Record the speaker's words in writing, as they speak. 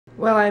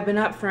Well, I've been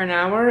up for an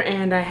hour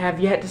and I have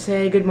yet to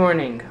say good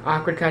morning.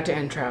 Awkward cut to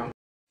intro.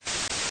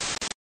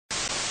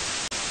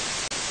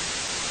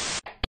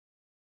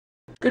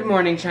 Good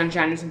morning,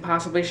 SHunShineers and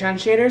possibly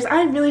SHunShaders.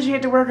 I really should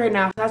get to work right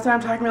now, so that's why I'm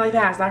talking really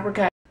fast. Awkward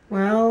cut.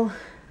 Well,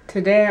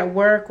 today at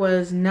work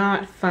was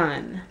not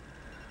fun.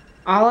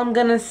 All I'm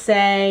gonna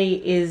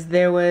say is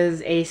there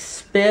was a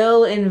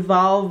spill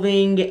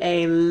involving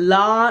a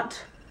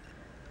lot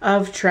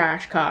of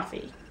trash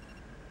coffee.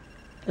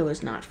 It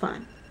was not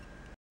fun.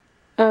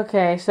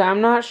 Okay, so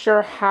I'm not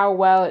sure how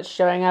well it's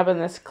showing up in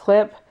this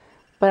clip,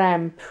 but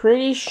I'm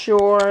pretty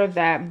sure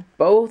that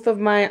both of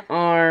my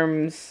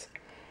arms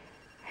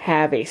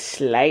have a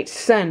slight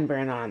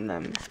sunburn on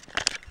them.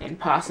 And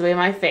possibly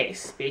my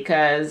face,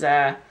 because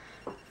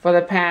for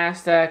the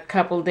past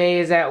couple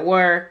days at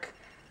work,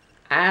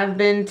 I've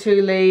been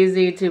too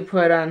lazy to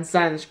put on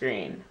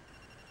sunscreen.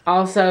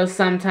 Also,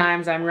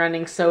 sometimes I'm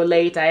running so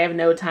late I have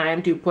no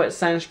time to put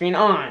sunscreen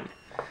on.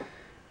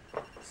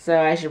 So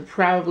I should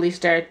probably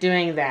start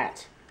doing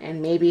that,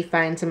 and maybe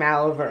find some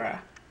aloe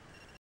vera.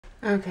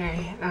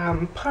 Okay,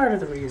 part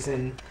of the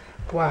reason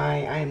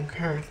why I'm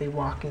currently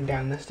walking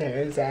down the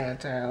stairs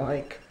at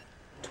like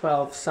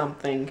 12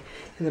 something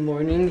in the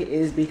morning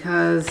is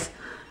because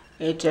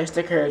it just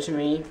occurred to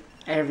me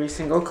every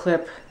single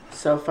clip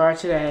so far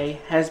today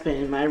has been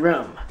in my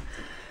room.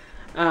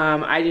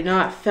 I did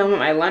not film at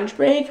my lunch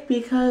break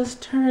because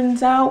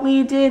turns out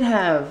we did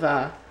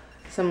have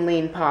some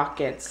lean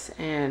pockets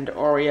and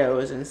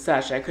Oreos and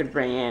such I could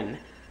bring in.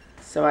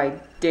 So I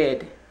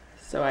did.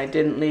 So I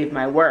didn't leave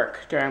my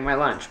work during my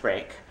lunch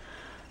break.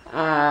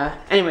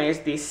 Anyways,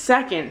 the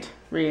second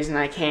reason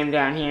I came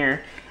down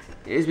here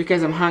is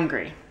because I'm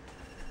hungry.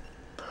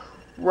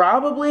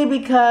 Probably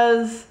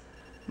because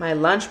my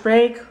lunch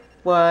break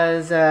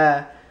was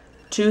 2:30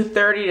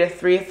 to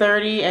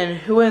 3:30, and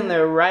who in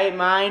their right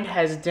mind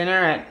has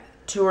dinner at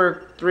 2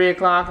 or 3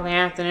 o'clock in the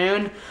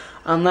afternoon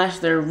unless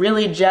they're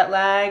really jet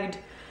lagged,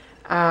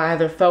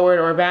 either forward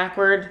or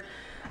backward,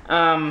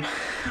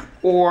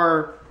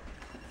 or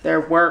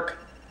their work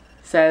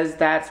says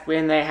that's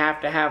when they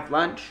have to have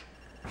lunch.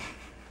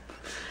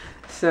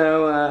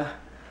 So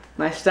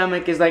my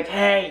stomach is like,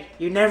 hey,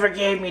 you never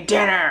gave me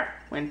dinner,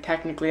 when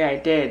technically I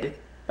did,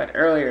 but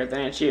earlier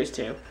than it's used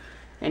to.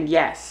 And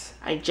yes,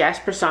 I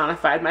just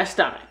personified my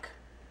stomach.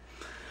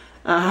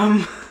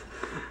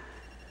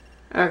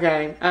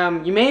 Okay,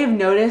 you may have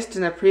noticed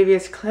in a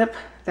previous clip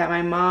that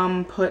my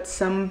mom put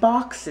some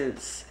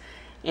boxes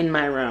in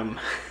my room.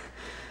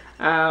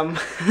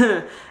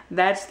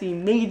 That's the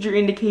major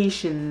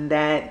indication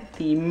that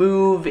the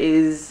move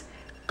is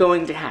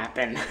going to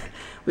happen.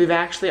 We've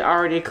actually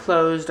already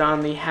closed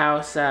on the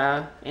house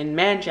in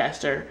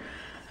Manchester.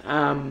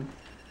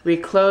 We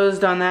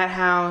closed on that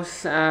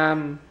house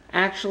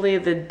actually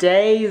the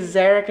day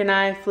Zarek and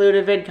I flew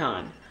to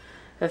VidCon.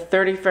 The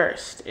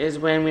 31st is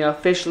when we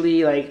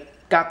officially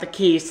got the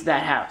keys to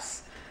that house.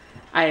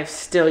 I have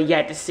still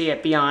yet to see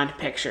it beyond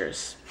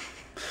pictures.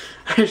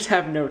 I just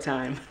have no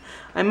time.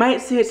 I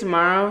might see it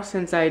tomorrow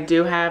since I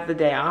do have the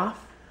day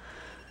off.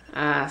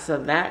 So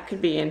that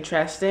could be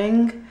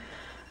interesting.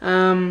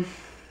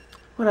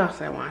 What else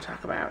do I want to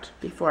talk about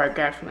before I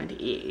grab something to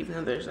eat, even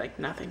though there's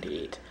nothing to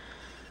eat?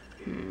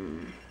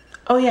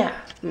 Oh yeah,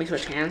 let me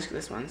switch hands because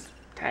this one's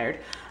tired.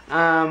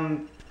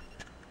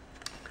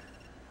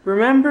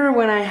 Remember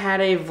when I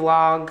had a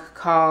vlog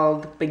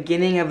called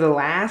Beginning of the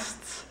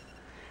Lasts?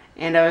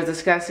 And I was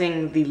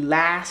discussing the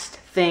last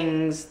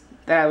things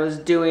that I was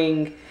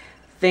doing,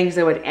 things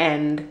that would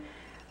end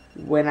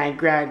when I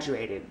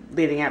graduated,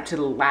 leading up to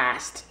the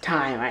last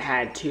time I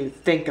had to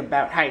think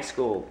about high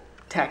school,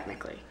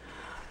 technically.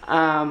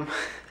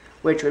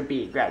 Which would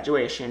be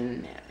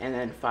graduation, and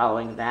then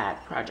following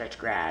that, project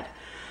grad.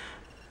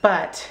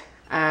 But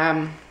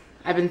I've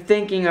been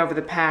thinking over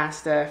the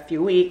past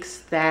few weeks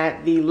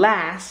that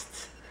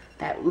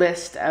that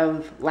list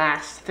of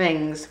last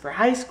things for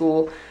high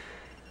school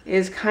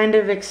is kind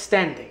of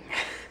extending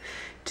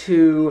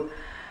to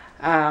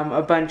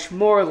a bunch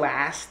more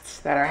lasts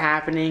that are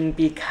happening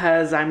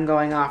because I'm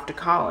going off to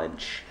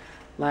college.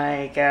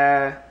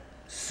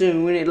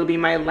 Soon it'll be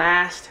my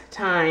last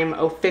time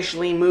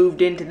officially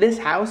moved into this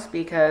house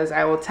because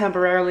I will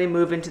temporarily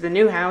move into the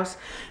new house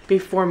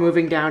before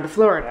moving down to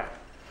Florida.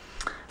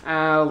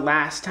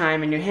 Last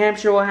time in New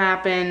Hampshire will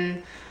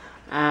happen.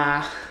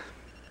 A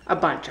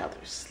bunch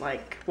others.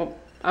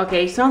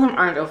 Okay, some of them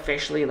aren't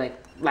officially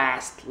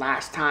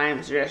last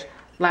times. They're just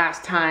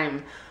last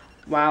time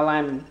while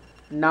I'm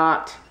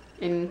not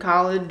in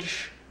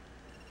college.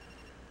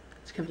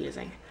 It's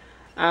confusing.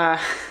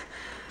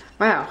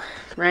 Wow,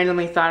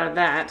 randomly thought of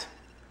that.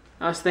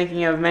 I was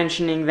thinking of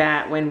mentioning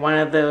that when one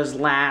of those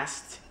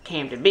last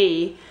came to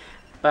be,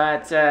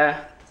 but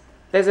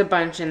there's a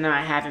bunch in there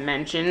I haven't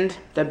mentioned.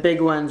 The big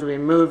ones will be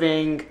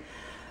moving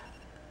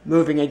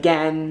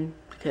again,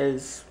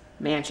 because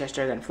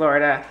Manchester, then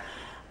Florida,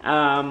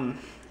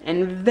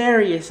 and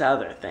various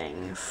other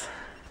things.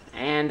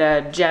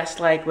 And just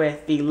like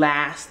with the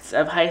lasts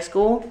of high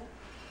school,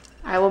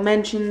 I will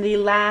mention the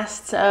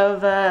lasts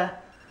of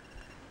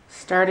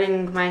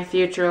starting my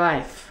future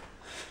life.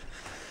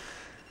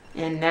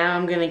 And now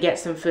I'm gonna get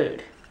some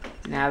food.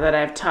 Now that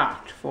I've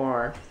talked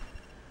for,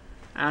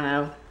 I don't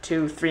know,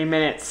 2-3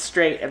 minutes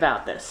straight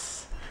about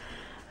this.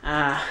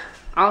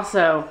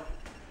 Also,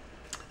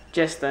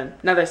 just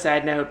another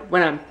side note,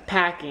 when I'm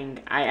packing,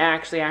 I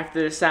actually have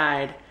to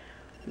decide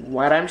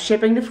what I'm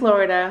shipping to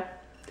Florida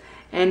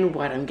and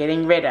what I'm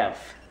getting rid of.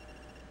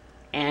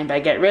 And by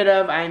get rid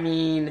of, I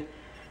mean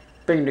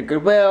bring to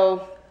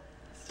Goodwill,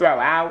 throw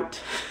out,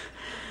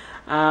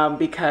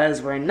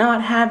 because we're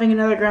not having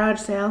another garage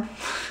sale.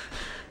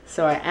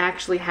 So I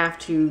actually have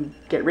to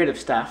get rid of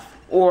stuff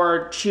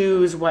or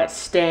choose what's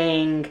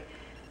staying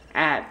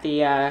at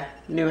the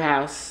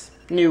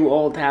new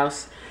old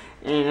house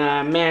in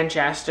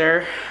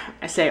Manchester.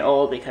 I say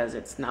old because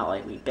it's not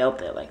like we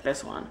built it like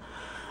this one.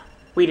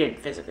 We didn't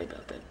physically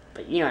build it,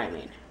 but you know what I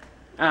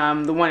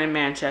mean. The one in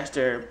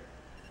Manchester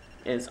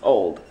is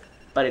old,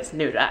 but it's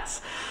new to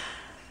us.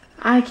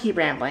 I keep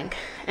rambling.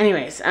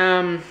 Anyways,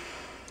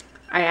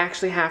 I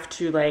actually have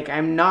to,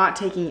 I'm not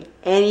taking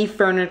any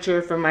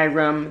furniture from my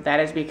room. That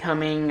is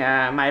becoming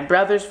my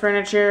brother's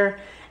furniture,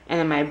 and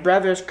then my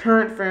brother's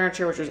current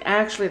furniture, which was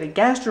actually the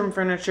guest room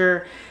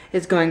furniture,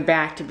 is going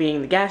back to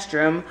being the guest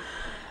room.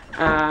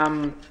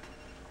 I'm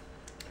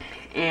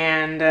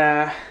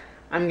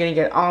gonna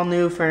get all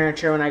new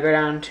furniture when I go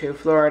down to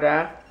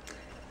Florida.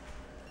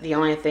 The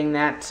only thing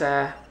that's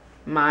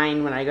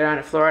mine when I go down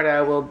to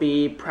Florida will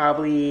be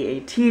probably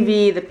a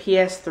TV, the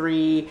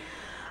PS3,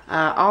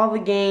 all the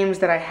games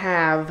that I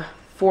have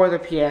for the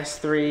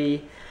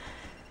PS3,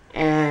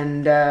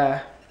 and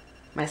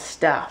my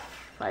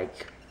stuff,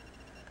 like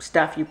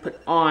stuff you put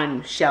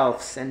on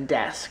shelves and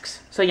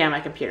desks. So yeah,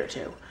 my computer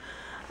too.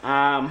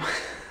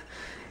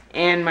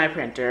 And my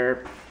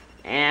printer,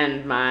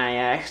 and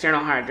my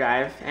external hard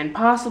drive, and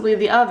possibly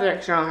the other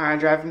external hard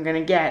drive I'm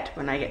gonna get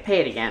when I get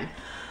paid again.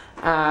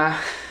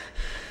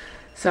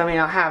 So I mean,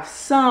 I'll have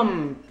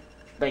some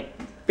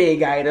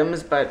big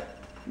items, but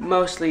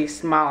mostly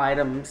small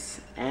items,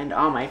 and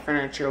all my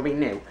furniture will be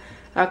new.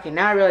 Okay,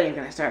 now I really am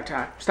gonna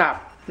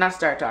not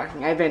start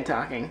talking. I've been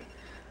talking. I'm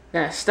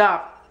gonna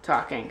stop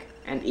talking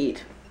and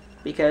eat,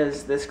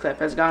 because this clip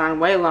has gone on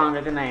way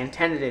longer than I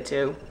intended it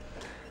to.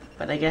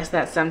 But I guess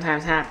that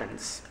sometimes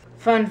happens.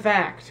 Fun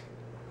fact,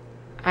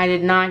 I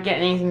did not get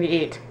anything to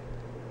eat.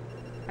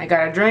 I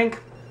got a drink,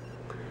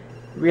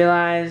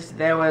 realized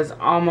there was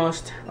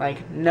almost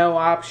no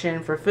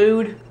option for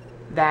food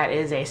that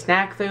is a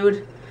snack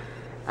food.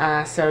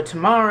 So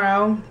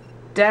tomorrow,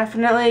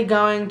 definitely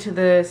going to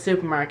the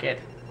supermarket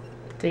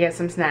to get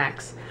some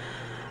snacks.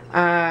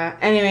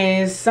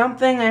 Anyways,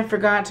 something I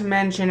forgot to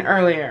mention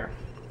earlier.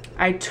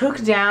 I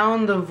took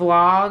down the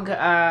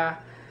vlog,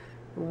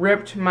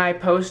 ripped my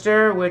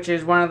poster, which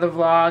is one of the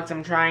vlogs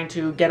I'm trying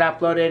to get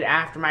uploaded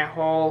after my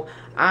whole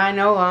I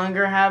no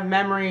longer have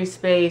memory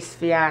space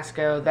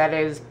fiasco that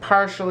is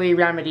partially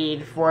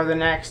remedied for the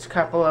next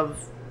couple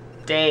of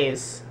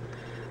days.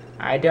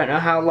 I don't know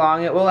how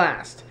long it will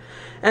last.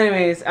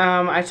 Anyways,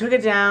 I took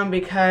it down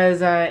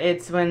because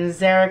it's when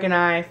Zarek and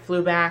I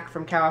flew back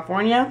from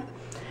California,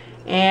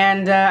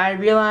 and I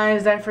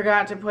realized I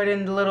forgot to put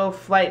in the little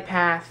flight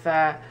path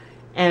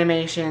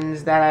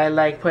animations that I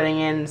like putting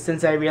in,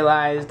 since I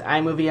realized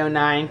iMovie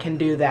 09 can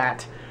do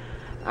that.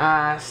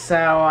 So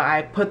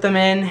I put them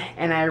in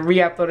and I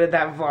re-uploaded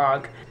that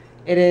vlog.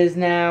 It is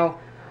now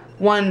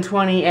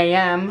 1:20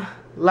 a.m.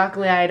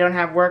 Luckily I don't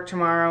have work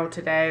tomorrow,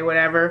 today,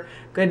 whatever.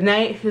 Good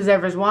night, who's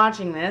ever's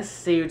watching this.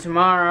 See you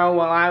tomorrow.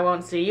 Well, I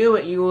won't see you,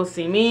 but you will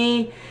see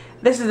me.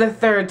 This is the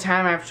third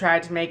time I've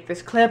tried to make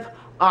this clip.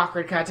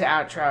 Awkward cut to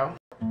outro.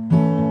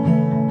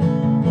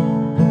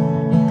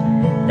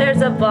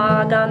 There's a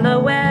vlog on the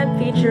web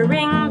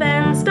featuring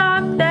Ben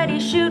STALK that he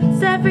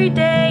shoots every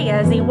day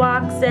as he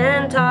walks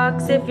and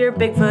talks. If you're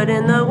Bigfoot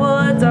in the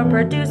woods or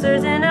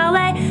producers in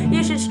LA,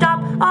 you should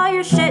stop all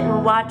your shit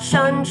and watch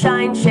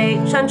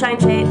SHunShineSHate.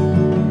 SHunShineSHate.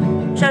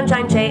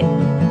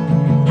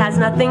 SHunShineSHate. Has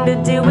nothing to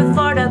do with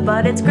Florida,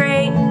 but it's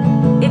great.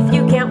 If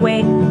you can't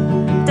wait,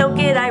 don't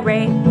get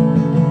irate.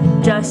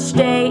 Just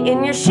stay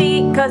in your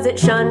sheet, cause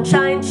it's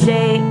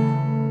SHunShineSHate.